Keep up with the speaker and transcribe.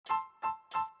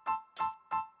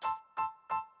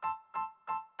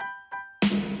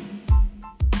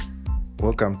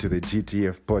Welcome to the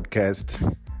GTF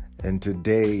podcast, and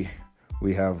today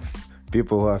we have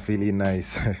people who are feeling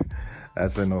nice.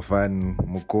 Arsenal fan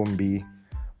Mukumbi,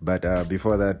 but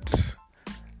before that,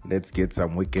 let's get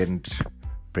some weekend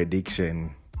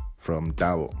prediction from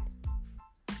Xhabo.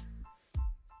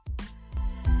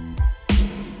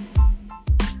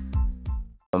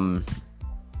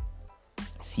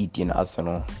 City and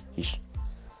Arsenal.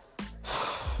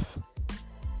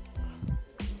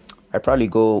 I'd probably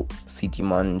go City,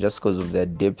 man, just because of their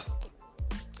depth.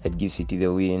 I'd give City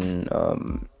the win,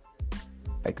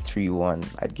 like 3-1.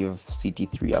 I'd give City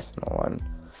 3, Arsenal 1.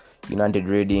 United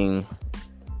rating,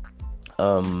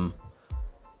 we're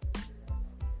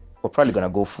probably gonna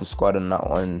go full squad on that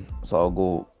one, so I'll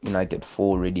go United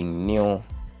 4, rating 0.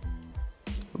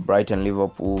 Brighton,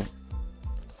 Liverpool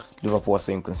are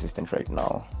so inconsistent right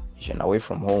now, and away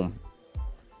from home.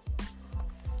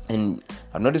 And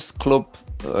I've noticed Klopp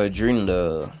during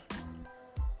the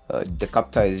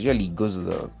cup ties usually goes to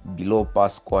the below par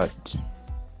squad,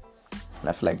 and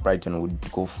I feel like Brighton would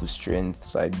go full strength,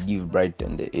 so I'd give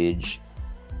Brighton the edge.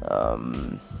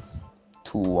 2-1.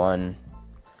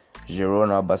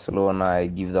 Girona, Barcelona, I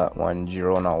give that one.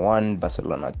 Girona 1,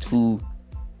 Barcelona 2.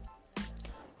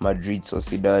 Madrid,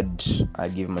 Sociedad, I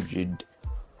give Madrid.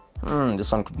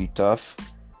 This one could be tough.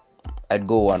 I'd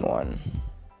go 1-1.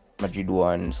 Madrid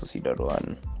 1, Sociedad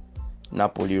 1.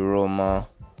 Napoli, Roma.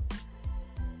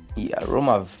 Yeah,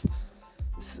 Roma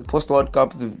post World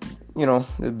Cup, they've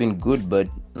been good, but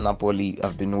Napoli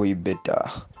have been way better.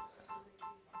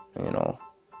 So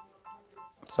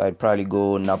I'd probably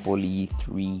go Napoli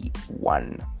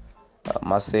 3-1.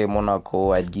 Marseille,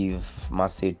 Monaco, I'd give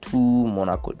Marseille 2,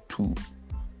 Monaco 2.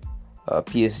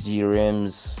 PSG,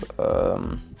 Reims.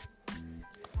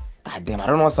 God damn, I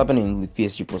don't know what's happening with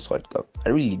PSG post World Cup. I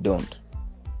really don't.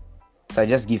 So I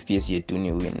just give PSG a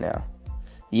 2-0 win now.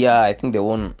 Yeah, I think they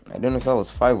won. I don't know if that was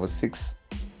 5 or 6,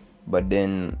 but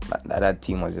then that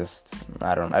team was just,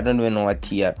 I don't even know what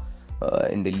tier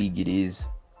in the league it is.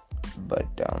 But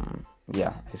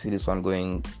yeah, I see this one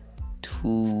going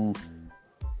 2-0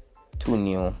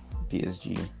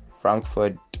 PSG.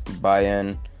 Frankfurt,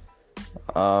 Bayern,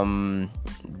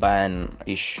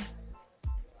 Bayern-ish.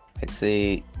 I'd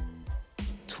say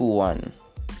 2-1.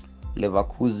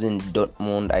 Leverkusen,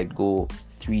 Dortmund, I'd go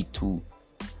 3-2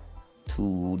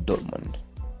 to Dortmund.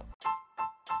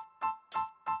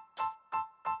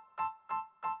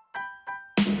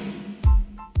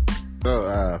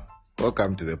 So,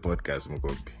 welcome to the podcast,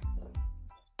 Mukumbi.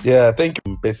 Yeah, thank you.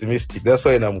 I'm pessimistic. That's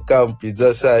why I'm calm,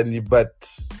 just shiny, but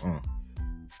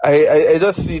I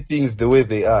just see things the way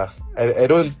they are. I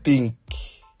don't think,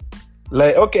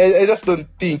 I just don't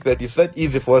think that it's that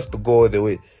easy for us to go all the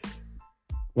way.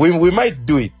 We might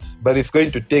do it, but it's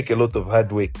going to take a lot of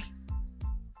hard work.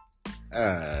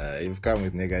 You've come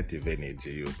with negative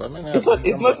energy.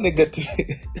 It's not negative.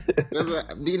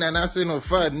 Being an Arsenal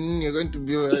fan, you're going to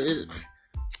be.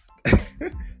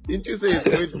 Didn't you say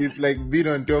it's like being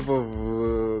on top of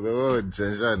the world,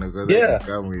 Shanshano? Because you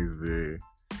come with.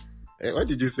 What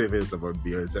did you say first about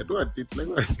Beyonce? What? It's like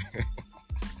what?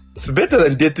 It's better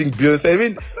than dating Beyonce. I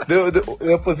mean,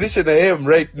 the position I am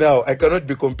right now, I cannot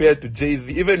be compared to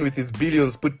Jay-Z. Even with his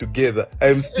billions put together, I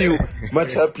am still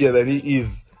much happier than he is.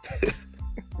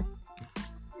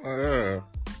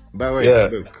 But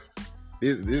wait, look.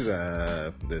 These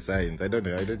are the signs. I don't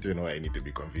even know why I need to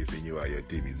be convincing you why your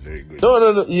team is very good.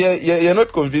 No. Yeah, you're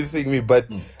not convincing me, but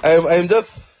I'm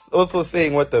just also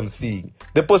saying what I'm seeing.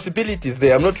 The possibility is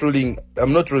there. I'm not ruling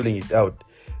it out.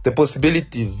 The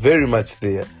possibility is very much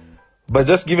there. But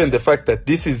just given the fact that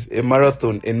this is a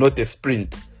marathon and not a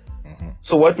sprint,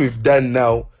 so what we've done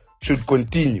now should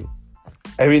continue.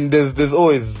 I mean, there's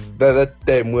always that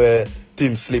time where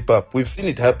teams slip up. We've seen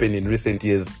it happen in recent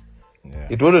years. Yeah.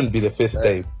 It wouldn't be the first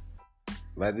time.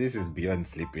 But this is beyond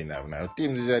sleeping up. Now,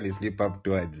 teams usually sleep up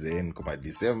towards the end, come at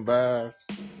December.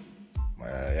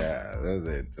 Those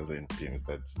are teams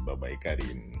that's Baba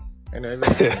Ikari. Anyway,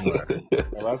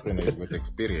 I've also got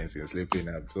experience in sleeping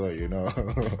up, so you know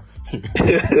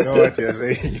what you're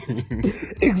saying.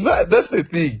 Exactly, that's the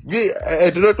thing.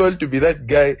 I do not want to be that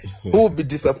guy who will be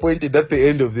disappointed at the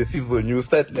end of the season. You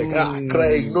start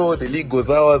crying, no, the league goes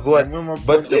ours, what?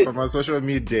 But from a social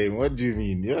media, what do you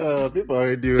mean? Yeah, people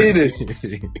already in it.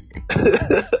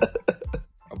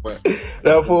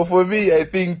 Now, for me, I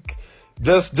think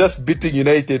just beating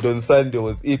United on Sunday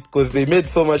was it, because they made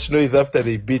so much noise after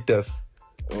they beat us.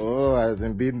 Oh,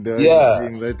 hasn't been the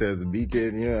thing that has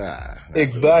beaten you.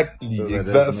 Exactly.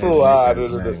 So I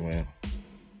don't know.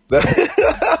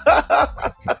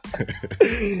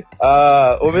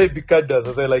 Or maybe Kadas,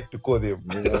 as I like to call them.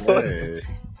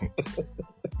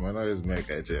 Man always make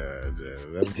a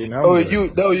they've been Oh,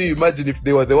 humble. now you imagine if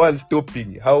they were the ones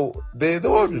stopping, how the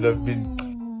one would have been.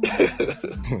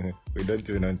 We don't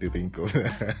even want to think of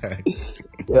that.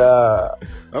 Yeah.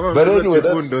 But anyway,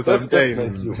 that's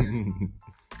sometimes. nice.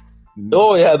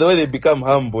 Oh yeah, the way they become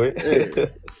humble. Hey,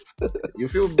 you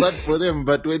feel bad for them,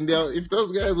 but when if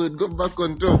those guys would go back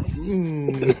on top,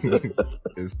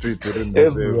 the streets wouldn't be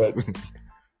safe.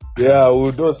 Yeah, we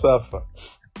would not suffer.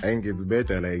 I think it's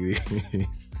better like this.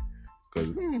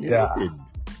 Because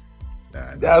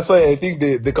that's why I think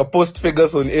the post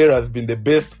Ferguson era has been the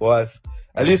best for us.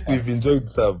 At least we've enjoyed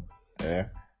some. Yeah,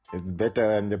 it's better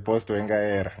than the post Wenger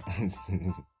era.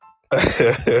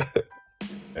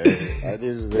 At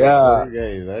least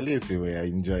guys, at least we are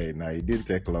enjoying. Now it didn't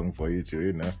take long for you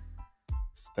to,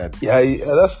 start. Yeah,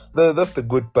 that's the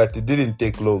good part. It didn't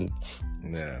take long.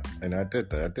 Yeah, and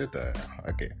Arteta,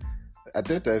 okay.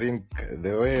 Arteta, I think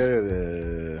the way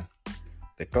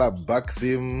the club backs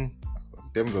him in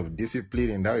terms of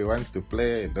discipline and how he wants to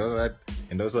play and all that,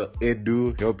 and also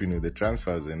Edu helping with the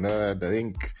transfers and all that, I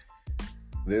think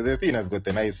the thing has got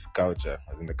a nice culture.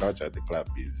 As in the culture at the club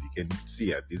is, you can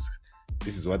see at this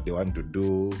is what they want to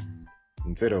do.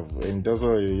 Instead of, and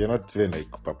also you're not even like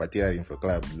papateering for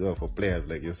clubs or for players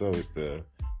like you saw with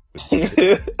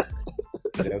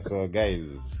yeah, so guys,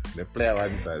 the player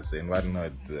wants us and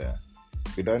whatnot.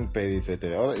 We don't pay this.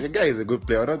 The guy is a good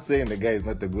player. I'm not saying the guy is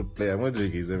not a good player.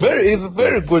 Modric is a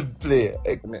very good player.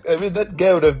 I mean, that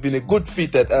guy would have been a good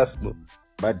fit at Arsenal.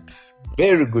 But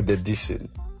very good addition.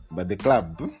 But the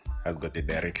club has got a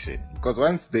direction, because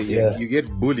once you get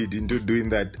bullied into doing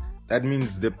that, that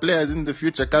means the players in the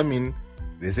future come in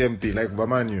the same thing, like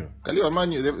Manu.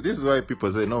 This is why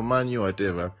people say no Manu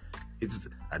whatever. It's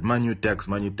at Manu tax.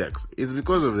 It's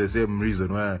because of the same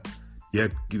reason why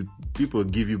people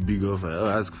give you big offer or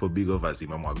ask for big offers in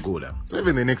Gola. So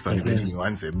even the next one he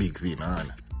wants a big thing.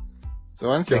 So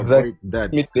once you avoid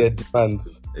that, meet their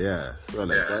demands. Yeah. So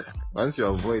like that, once you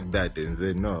avoid that and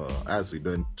say no, as we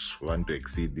don't want to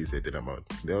exceed this certain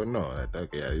amount, they'll know that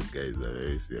these guys are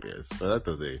very serious. So that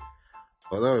was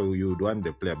although you would want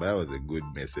the player, but that was a good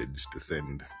message to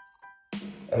send.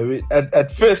 I mean,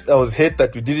 at first I was hurt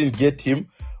that we didn't get him,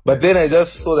 but then I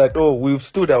just saw that we've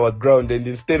stood our ground, and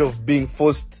instead of being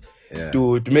forced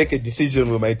to make a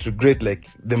decision we might regret, like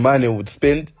the money we would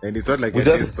spend, and it's not like we're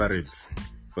desperate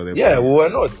for the we were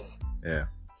not. Yeah.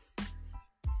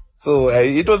 So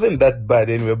it wasn't that bad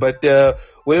anyway. But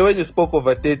when you spoke of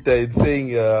Arteta and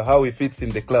saying how he fits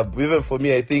in the club, even for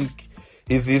me, I think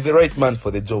he's the right man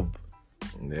for the job.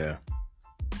 Yeah.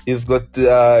 He's got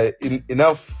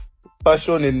enough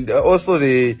passion, and also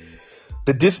the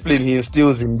discipline he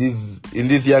instills in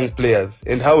these young players,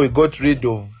 and how he got rid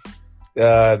of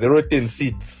the rotten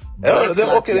seeds. They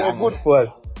were good for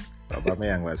us.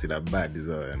 Was in a bad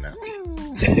zone.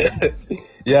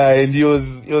 Yeah, and he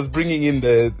was bringing in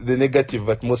the negative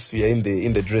atmosphere in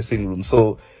the dressing room.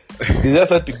 So they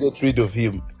just had to get rid of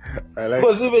him.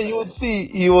 Because even you would see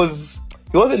he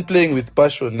wasn't playing with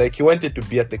passion. Like, he wanted to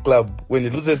be at the club. When he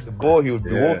loses the ball, he would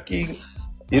be walking.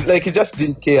 He just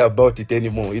didn't care about it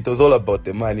anymore. It was all about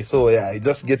the money. So he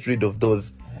just get rid of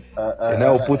those, and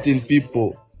now put in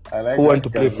people who want to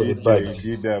play for the badge.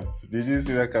 Did you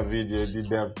see that video?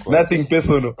 Nothing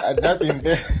personal.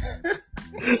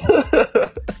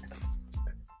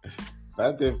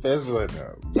 Nothing personal.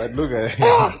 But look at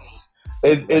him.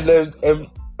 And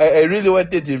I really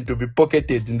wanted him to be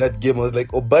pocketed in that game. I was like,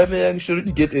 Aubameyang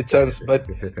shouldn't get a chance. But,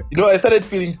 I started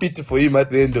feeling pity for him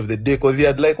at the end of the day, because he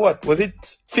had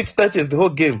 6 touches the whole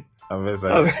game.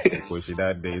 Pushing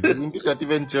that day.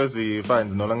 Even Chelsea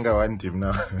fans no longer want him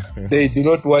now. They do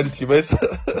not want him.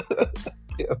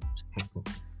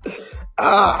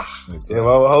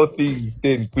 How things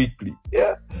turn quickly.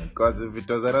 Yeah. Because if it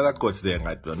was another coach there,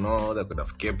 I don't know, they could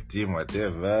have kept him,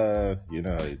 whatever. You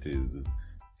know how it is.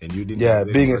 And you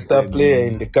didn't. Being a star player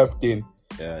and the captain.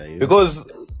 Yeah. Because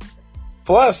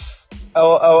for us,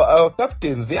 our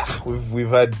captains, we've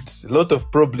had a lot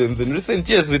of problems in recent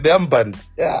years with the armband.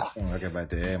 Yeah. Okay, but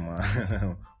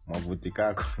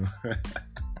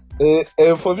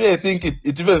for me, I think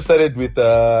it even started with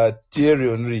Thierry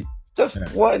Henry.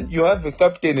 Just one, you have a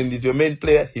captain and he's your main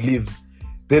player, he leaves.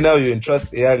 Then now you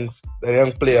entrust a young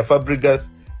player, Fabregas.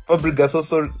 Fabregas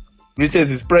also reaches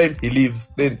his prime, he leaves.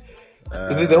 Then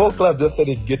the whole club just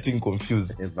started getting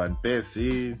confused. Van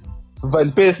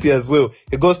Persie as well.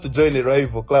 He goes to join a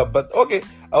rival club. But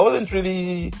I wasn't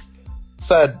really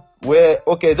sad. I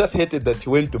just hated that he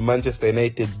went to Manchester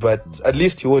United, but at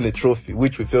least he won a trophy,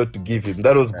 which we failed to give him.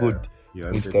 That was good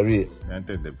in his career. He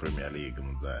entered the Premier League,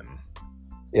 Musona.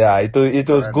 Yeah, it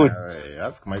was good.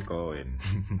 Ask Michael Owen.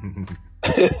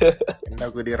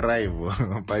 Enda kudi rival.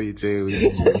 Pariche.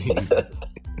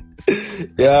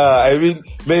 Yeah, I mean,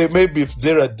 maybe if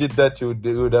Gerrard did that, he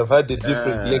would have had a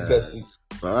different legacy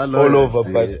all over.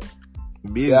 But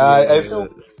yeah,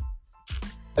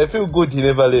 I feel good he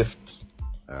never left.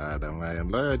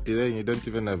 Loyalty, then you don't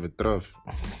even have a trophy.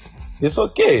 It's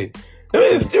okay.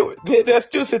 There are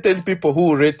still certain people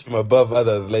who rate him above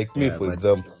others, like me, for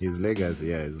example. His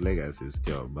legacy is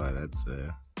still, but that's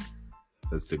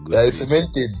the good. Yeah, it's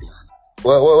cemented.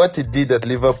 What he did at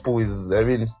Liverpool is, I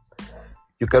mean,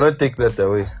 you cannot take that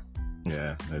away.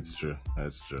 Yeah, that's true.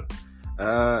 So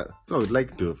I'd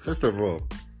like to, first of all,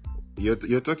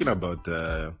 you're talking about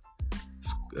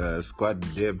squad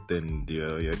depth and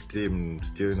your team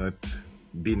still not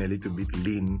being a little bit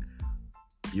lean.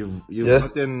 You've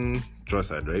gotten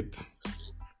Trossard, right?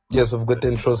 Yes, I've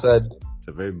gotten Trossard. It's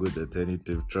a very good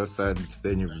alternative. Trossard.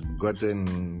 Then you've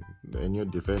gotten a new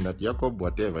defender, Jakob,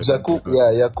 whatever. Jakub.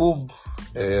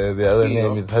 The other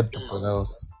name is hard to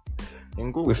pronounce.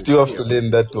 We still have to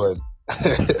learn that one.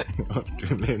 Have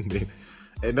to learn it.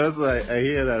 And also, I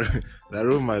hear the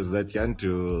rumors that you want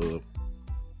to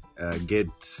get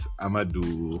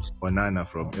Amadou Onana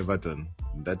from Everton.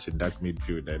 That's a dark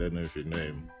midfield. I don't know if you know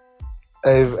him.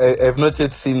 I've not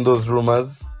yet seen those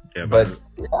rumors, but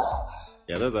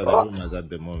those are the rumors at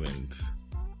the moment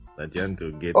that you want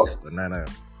to get Onana.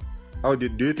 How do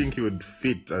you think he would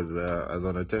fit as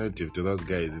an alternative to those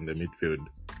guys in the midfield?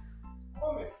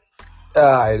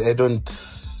 I don't.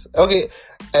 Okay,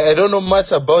 I don't know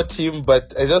much about him,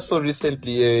 but I just saw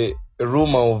recently a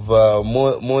rumor of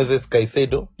Moses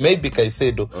Caicedo, maybe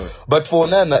Caicedo, but for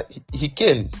Onana, he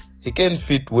can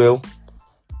fit well.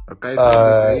 Okay,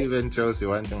 so even Chelsea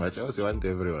want him, but Chelsea want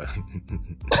everyone.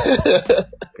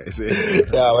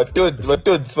 Yeah, but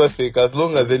towards Sussex, as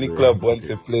long as any club wants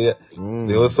a player,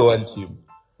 they also want him.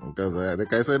 Because the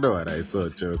Caicedo one I saw,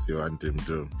 Chelsea want him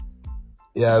too.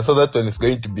 Yeah, so that one is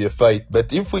going to be a fight.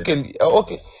 But if we can,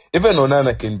 even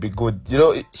Onana can be good. You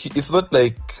know, it's not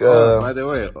like. By the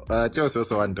way, Chelsea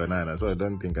also want Onana, so I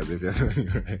don't think as if you're doing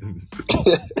right.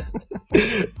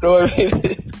 No, I mean.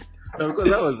 No, because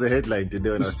that was the headline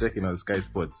today when I was checking on Sky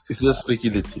Sports. It's just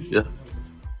speculative, yeah.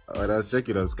 When I was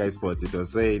checking on Sky Sports, it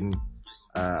was saying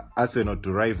Arsenal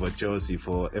to rival Chelsea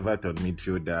for Everton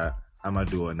midfielder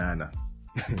Amadou Onana.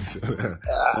 So that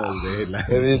was the headline.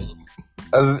 I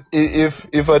mean,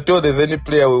 if at all there's any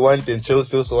player we want and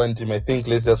Chelsea also want him, I think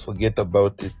let's just forget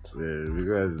about it. Yeah,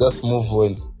 because just move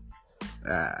on.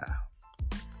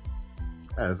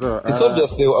 So it's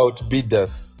obvious they will outbid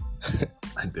us.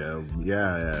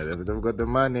 They've got the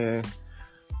money.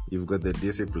 You've got the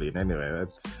discipline. Anyway,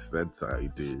 that's how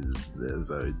it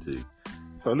is.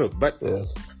 So look, but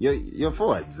your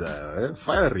forwards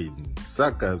firing.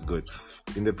 Saka's got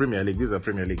in the Premier League. These are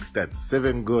Premier League stats: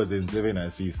 7 goals and 7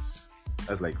 assists.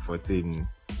 That's like 14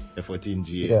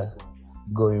 GA. Yeah,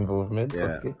 goal involvement. Yeah.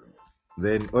 Okay.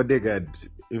 Then Odegaard.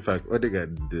 In fact,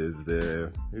 Odegaard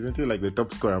isn't he like the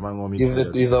top scorer among all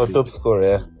midfielders? He's our top scorer,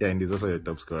 yeah. Yeah, and he's also a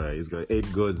top scorer. He's got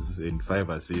 8 goals and 5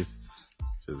 assists,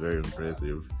 which is very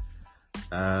impressive.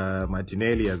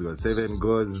 Martinelli has got 7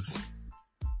 goals.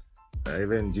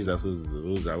 Even Jesus,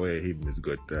 who's away him, has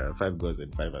got 5 goals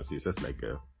and 5 assists. That's like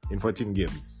in 14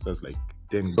 games. That's like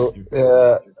 10. So,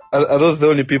 are those the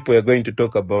only people you're going to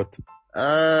talk about?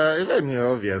 Even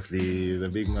obviously the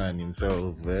big man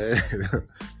himself.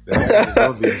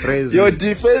 Your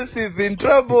defense is in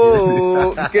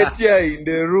trouble. Get here in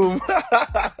the room.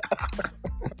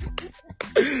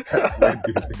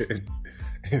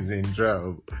 Is in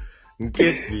trouble.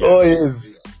 Oh yes,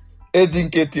 Edin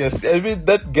Nketiah. I mean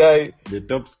that guy, the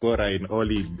top scorer in all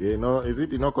league. You know, is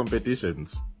it in all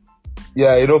competitions?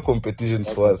 Yeah, in all competitions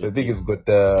for us. I think he's got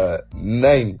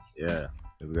 9. Yeah,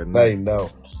 he's got 9 now.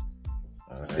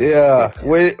 Yeah,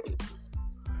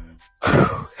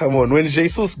 come on. When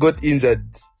Jesus got injured,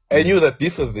 I knew that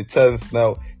this was the chance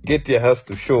now. Nketiah has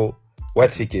to show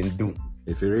what he can do.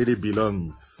 If he really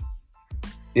belongs.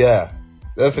 Yeah,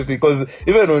 that's the thing. Because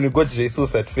even when you got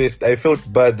Jesus at first, I felt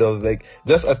bad. I was like,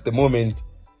 just at the moment,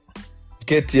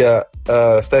 Nketiah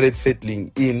started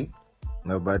settling in.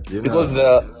 No, but because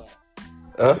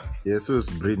Jesus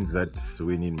brings that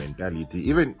winning mentality.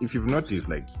 Even if you've noticed,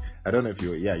 like, I don't know if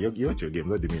you watch your games.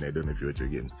 What do you mean I don't know if you watch your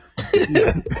games?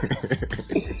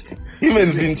 Him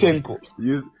and Zinchenko.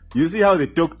 You see how they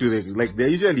talk to them, like they're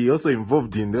usually also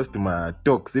involved in those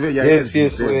talks. Even yes,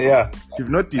 yeah. If you've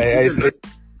noticed, I said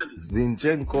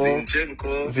Zinchenko and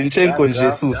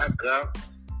Jesus.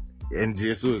 And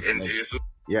Jesus.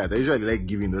 Yeah, they usually like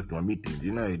giving those to my meetings.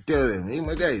 You know, you tell them, hey,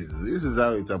 my guys, this is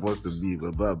how it's supposed to be,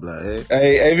 blah, blah, blah. Eh?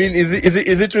 I mean, is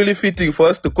it really fitting for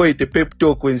us to call it a pep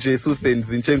talk when Jesus and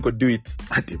Zinchenko do it?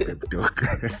 At a pep talk.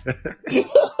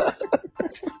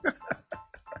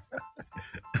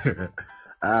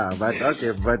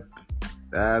 But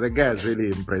the guy has really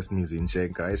impressed me,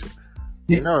 Zinchenko.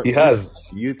 He has.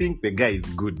 You think the guy is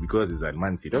good because he's at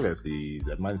Man City. Obviously, he's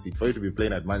at Man City. For you to be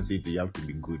playing at Man City, you have to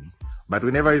be good. But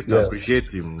we never used to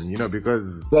appreciate him,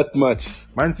 because that much.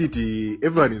 Man City,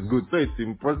 everyone is good. So it's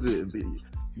impossible.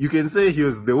 You can say he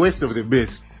was the worst of the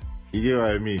best. You get what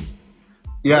I mean?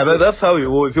 Yeah, that's how he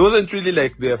was. He wasn't really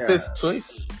like their first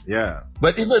choice. Yeah.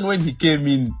 But even when he came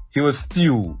in, he was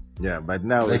still but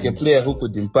now like a player who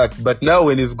could impact. But now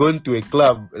when he's going to a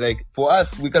club, like for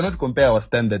us, we cannot compare our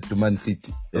standard to Man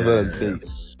City. That's what I'm saying.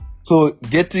 So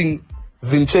getting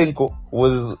Zinchenko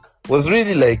was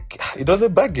really like, it was a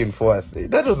bargain for us.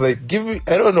 That was like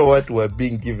I don't know what we're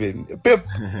being given. Pep,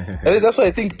 and that's why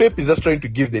I think Pep is just trying to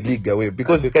give the league away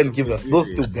because you can't give us those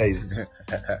two guys.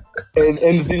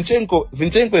 And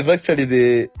Zinchenko is actually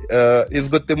he's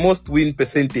got the most win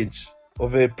percentage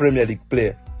of a Premier League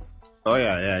player. Oh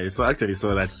yeah. So I actually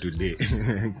saw that today.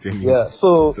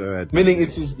 So meaning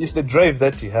it's the drive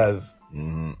that he has.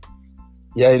 Mm-hmm.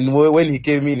 Yeah, and when he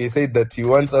came in, he said that he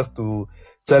wants us to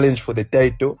challenge for the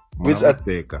title, which I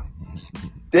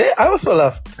also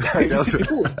laughed.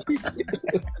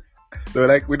 So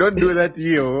like we don't do that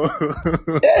here.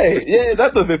 yeah,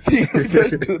 that was the thing. We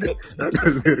don't do that. That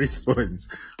was the response.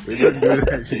 We don't do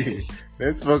that here.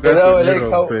 Let's focus on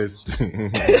Europe first.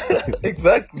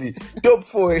 Exactly. Top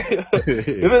 4.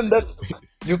 Even that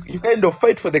you kind of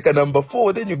fight for the number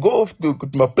 4, then you go off to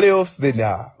my playoffs. Then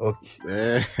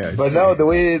okay. But now the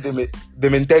way the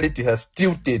mentality has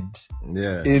tilted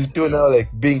into now like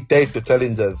being tied to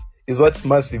challengers is what's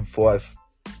massive for us.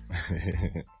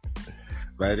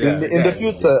 But in the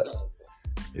future,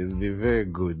 it's been very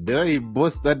good. The way he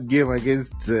bossed that game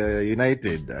against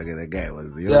United, the guy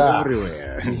was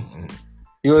everywhere.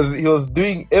 He was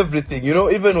doing everything.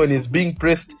 Even when he's being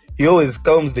pressed, he always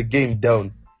calms the game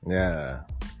down. Yeah.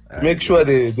 Make sure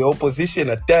the opposition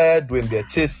are tired when they're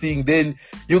chasing. Then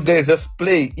you guys just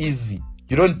play easy.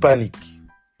 You don't panic.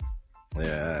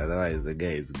 Yeah, otherwise the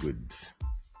guy is good.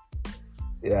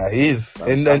 Yeah, he is.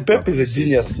 And Pep is a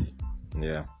genius.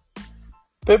 Yeah.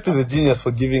 Pep is a genius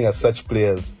for giving us such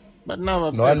players. But now,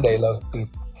 no wonder I love Pep.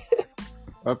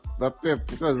 But Pep,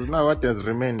 because now what has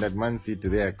remained at Man City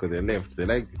there, because they left, they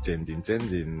like changing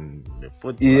the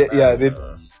football. Yeah,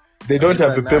 they don't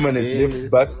have a permanent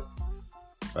left back.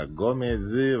 But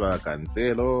Gomez,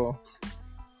 Cancelo.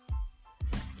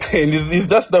 And he's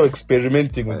just now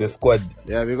experimenting with the squad.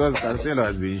 Yeah, because Cancelo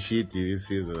has been shitty this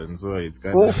season, so it's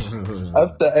kind of...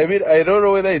 I don't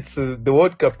know whether it's the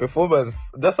World Cup performance,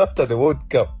 just after the World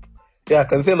Cup. Yeah,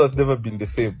 Cancelo has never been the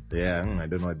same. Yeah, I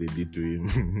don't know what they did to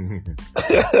him.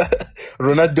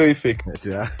 Ronaldo effect.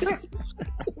 Yeah.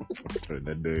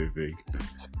 Ronaldo effect.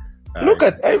 Look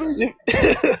at...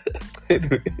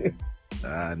 Anyway.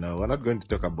 No, we're not going to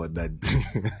talk about that.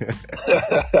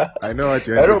 I know what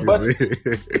you're going to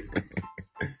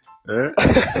say.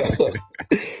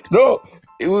 No,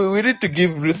 we need to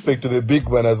give respect to the big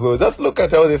man as well. Just look at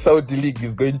how the Saudi League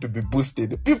is going to be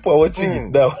boosted. People are watching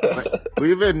it now.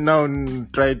 We even now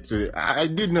tried to... I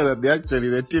did know that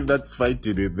the team that's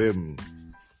fighting with them,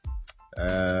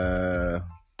 the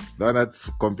one that's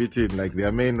competing, like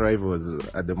their main rivals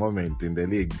at the moment in the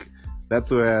league, that's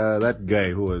where that guy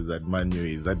who was at Man U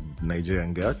is, that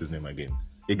Nigerian guy. What's his name again?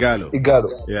 Igalo.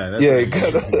 Yeah,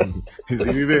 Igalo. He's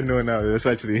even known now. There's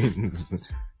such things.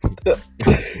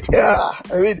 Yeah,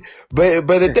 I mean, by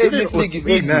the time this league is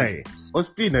ending,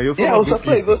 Ospina, I was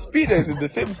surprised. Ospina is in the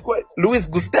same squad. Luis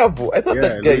Gustavo. I thought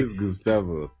that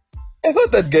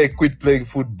guy quit playing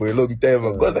football a long time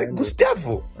ago. I was like,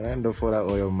 Gustavo. And for that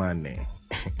oil money.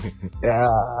 Yeah,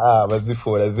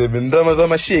 mazifora zebendama za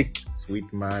mashake.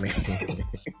 Sweet money.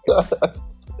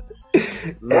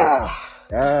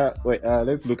 Wait,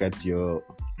 let's look at your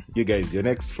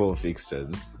next 4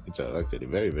 fixtures, which are actually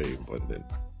very, very important.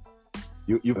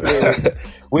 You play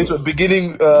which one,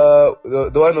 beginning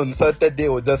the one on Saturday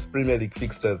or just Premier League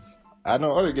fixtures? I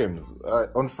know all the games.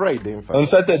 On Friday, in fact. On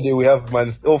Saturday we have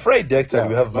Friday actually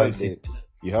we have Man City.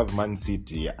 You have Man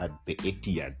City at the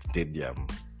Etihad Stadium.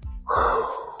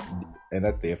 And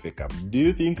that's the FA Cup. Do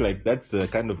you think like that's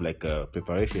kind of like a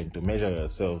preparation to measure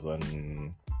yourselves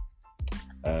on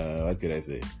what could I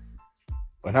say?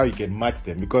 On how you can match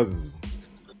them? Because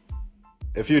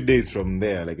a few days from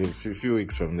there, like a few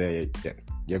weeks from there,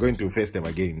 you're going to face them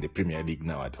again in the Premier League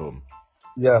now at home.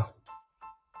 Yeah.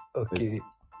 Okay.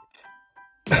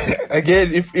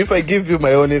 Again, if I give you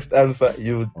my honest answer,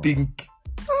 you would think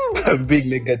I'm being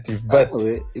negative. But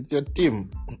anyway, it's your team.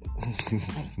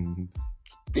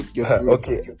 Pick your team.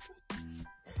 okay,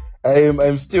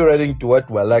 I'm still running to what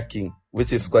we're lacking,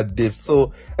 which is squad depth.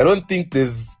 So I don't think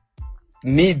there's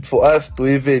need for us to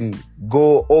even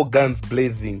go all guns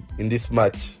blazing in this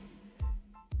match.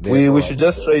 We should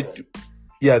just try to,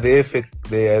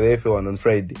 the FA one on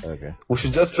Friday. Okay. We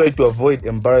should just try to avoid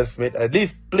embarrassment. At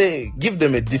least give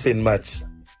them a decent match.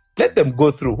 Let them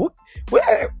go through.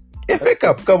 FA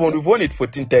Cup, come on, we've won it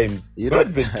 14 times. You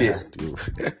don't don't even care. have to.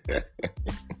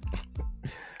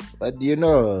 But they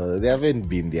haven't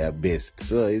been their best.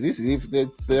 So this is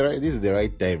the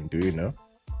right time to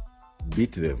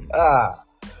beat them.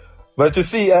 But you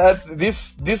see,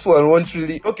 this one won't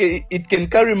really. Okay, it can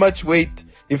carry much weight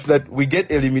if that we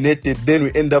get eliminated, then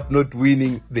we end up not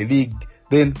winning the league.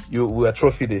 Then we are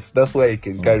trophyless. That's why it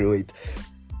can carry weight.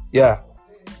 Yeah,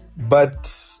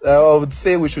 but I would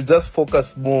say we should just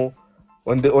focus more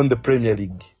on the Premier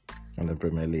League. On the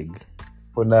Premier League.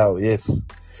 For now, yes.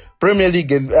 Premier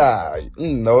League and I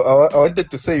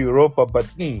wanted to say Europa, but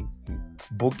it's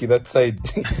bookie that side.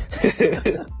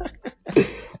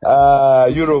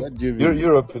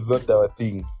 Europe is not our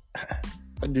thing.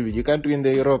 What do you mean? You can't win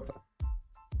the Europa?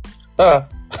 Yeah.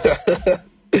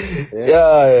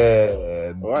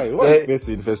 Why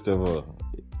facing first of all?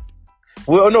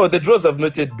 Well, no, the draws have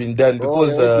not yet been done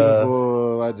because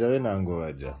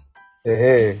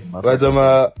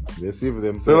receive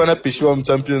themselves. We wanna pursue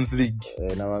Champions League.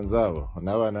 Now.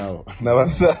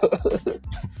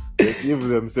 Receive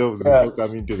themselves before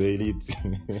coming to the elite.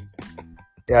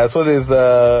 Yeah, so there's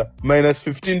minus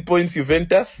 15 points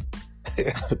Juventus.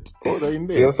 They're in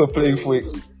there. They're also playing for it.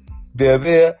 They're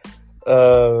there.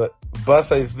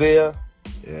 Barca is there.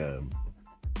 Yeah.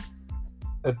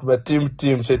 At my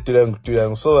team said to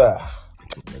so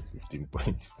that's 15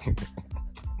 points.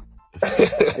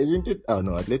 Isn't it? Oh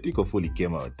no, Atletico fully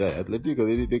came out. Atletico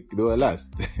they were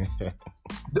last.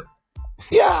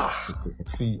 Yeah.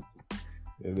 See.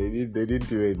 They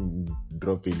didn't even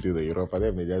drop into the Europa.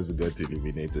 They just got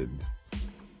eliminated.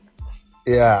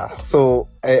 Yeah. So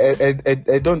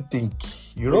I don't think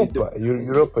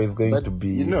Europa is going to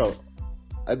be.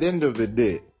 At the end of the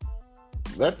day,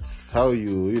 that's how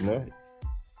you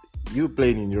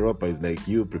playing in Europa is like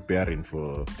you preparing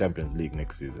for Champions League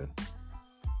next season.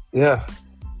 Yeah,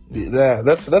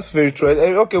 that's very true.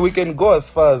 Okay, we can go as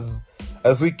far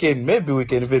as we can. Maybe we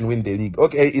can even win the league.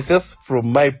 Okay, it's just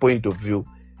from my point of view.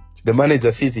 The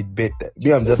manager sees it better.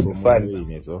 Me, I'm just a fan.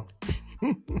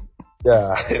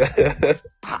 Yeah.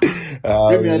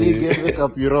 Premier League, FA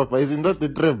Cup, Europa. Isn't that the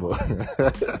treble?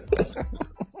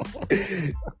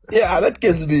 Yeah, that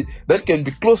can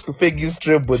be close to Fergie's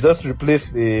treble. Just replace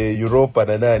the Europa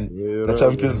and the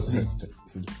Champions League.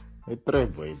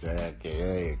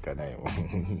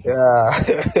 Yeah.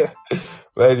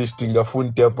 Very stinga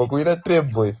funti hapo kuina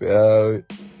treble.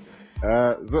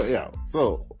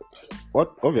 So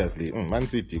what obviously Man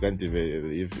City can't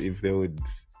even if they would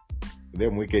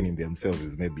them weakening themselves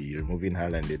is maybe removing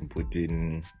Haaland and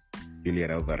putting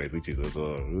Julian Alvarez,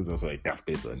 who's also a tough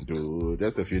person, to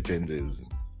just a few changes.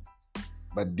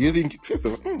 But do you think, first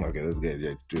of all, okay, those guys,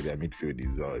 it's true, their midfield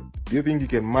is odd. Do you think you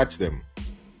can match them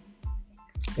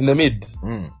in the mid?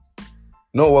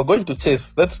 No, we're going to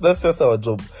chase. That's just our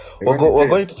job. We're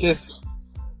going to chase.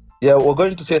 Yeah, we're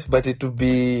going to chase, but it will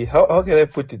be how can I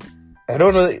put it? I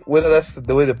don't know whether that's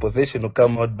the way the possession will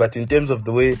come out, but in terms of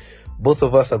the way both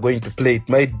of us are going to play, it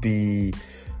might be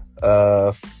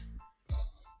let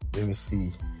me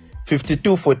see,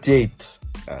 52-48.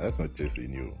 That's not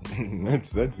chasing you.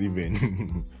 that's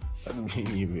even. That's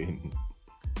being even.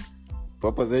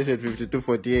 For possession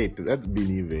 52-48. That's been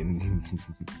even.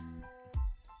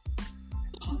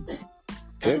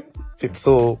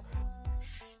 So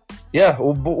yeah,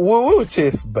 we will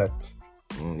chase, but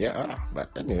but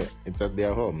anyway, it's at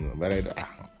their home. But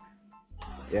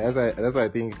that's why I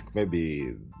think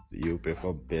maybe you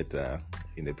perform better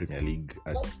in the Premier League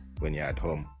when you're at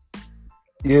home.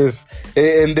 Yes,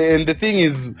 and the thing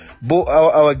is, both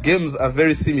our games are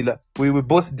very similar. We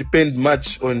both depend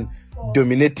much on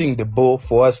dominating the ball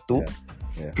for us to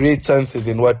create chances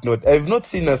and whatnot. I've not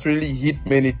seen us really hit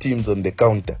many teams on the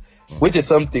counter, which is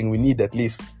something we need, at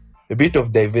least a bit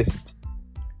of diversity.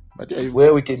 But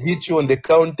where we can hit you on the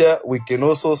counter, we can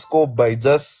also score by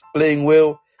just playing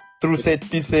well through set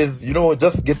pieces.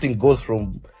 Just getting goals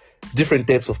from different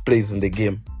types of plays in the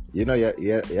game.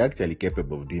 You're actually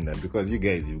capable of doing that because you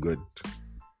guys, you've got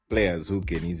players who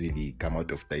can easily come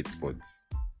out of tight spots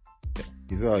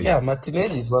Yeah,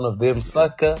 Martinelli is one of them.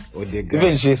 Saka, Odegaard.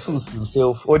 even Jesus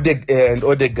himself, and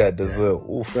Odegaard as well.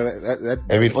 Oof. So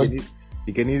I mean,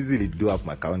 he can easily do up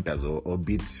my counters or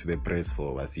beat the press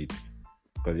for over City.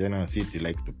 Because City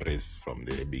likes to press from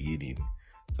the beginning.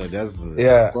 So just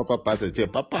proper passage,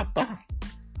 pa.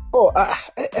 Oh, I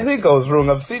think I was wrong.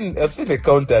 I've seen a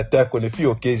counter attack on a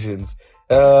few occasions.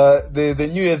 The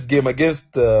New Year's game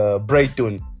against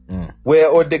Brighton,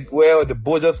 where the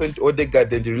ball just went to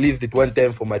Odegaard and released it one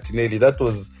time for Martinelli. That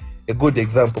was a good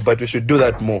example, but we should do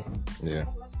that more. Yeah,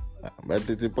 but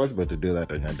it's impossible to do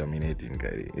that when you're dominating,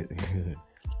 guy.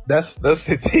 That's the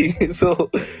thing.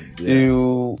 So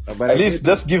you at least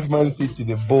just give Man City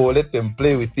the ball, let them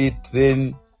play with it.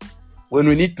 Then when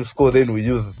we need to score, then we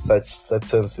use such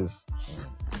chances.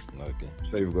 Okay,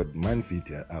 so you've got Man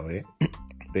City away,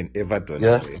 then Everton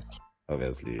away.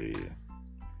 Obviously,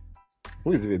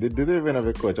 who is it? Do they even have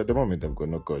a coach? At the moment, they've got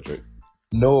no coach, right?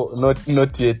 No, not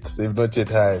yet. They've not yet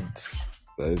had.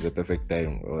 So it's a perfect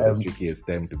time, or the trickiest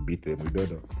time to beat them. We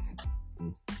don't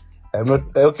know. I'm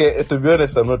not okay. To be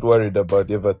honest, I'm not worried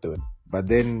about Everton. But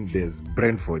then there's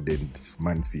Brentford and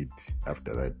Man City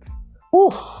after that.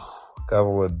 Whew. Come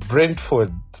on,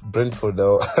 Brentford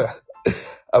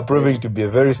are proving to be a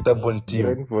very stubborn team.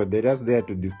 Brentford, they're just there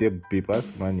to disturb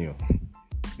people's manual.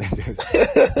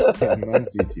 Man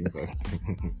City, in fact.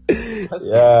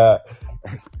 Yeah,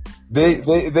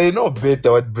 they know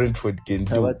better what Brentford can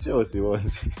do. What Chelsea was.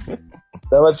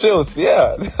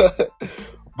 Yeah.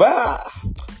 But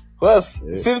well,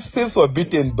 since we're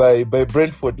beaten by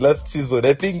Brentford last season,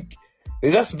 I think they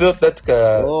just built that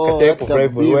type of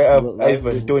rivalry where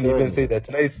Ivan Toney even said that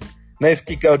nice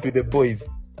kick out with the boys.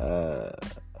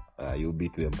 You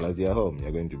beat them. Plus you're home,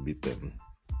 you're going to beat them.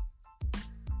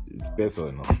 It's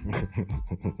personal.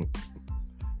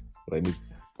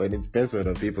 When it's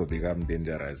personal, people become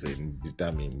dangerous and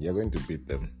determined. You're going to beat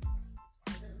them.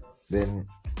 Then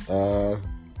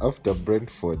after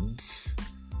Brentford,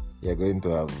 you're going to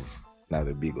have now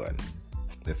the big one,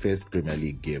 the first Premier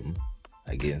League game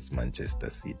against Manchester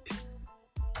City.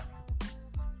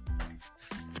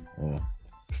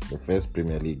 The first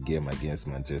Premier League game against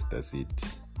Manchester City.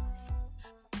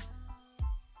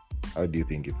 How do you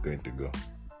think it's going to go?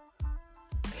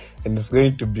 And it's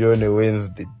going to be on a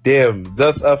Wednesday. Damn,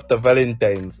 just after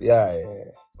Valentine's. Yeah.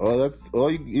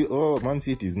 Man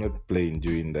City is not playing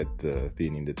during that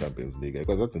thing in the Champions League,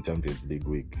 because that's a Champions League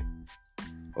week.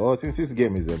 Since this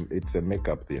game it's a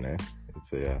makeup thing, eh?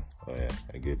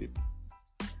 I get it.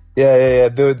 Yeah.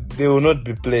 They will not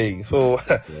be playing. So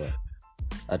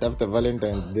after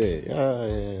Valentine's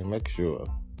Day, make sure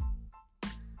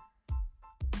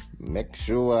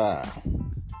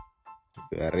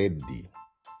we are ready,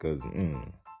 because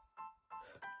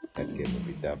that game will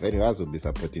be tough. Anyway, I also be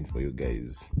supporting for you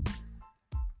guys,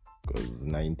 because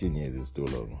 19 years is too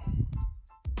long.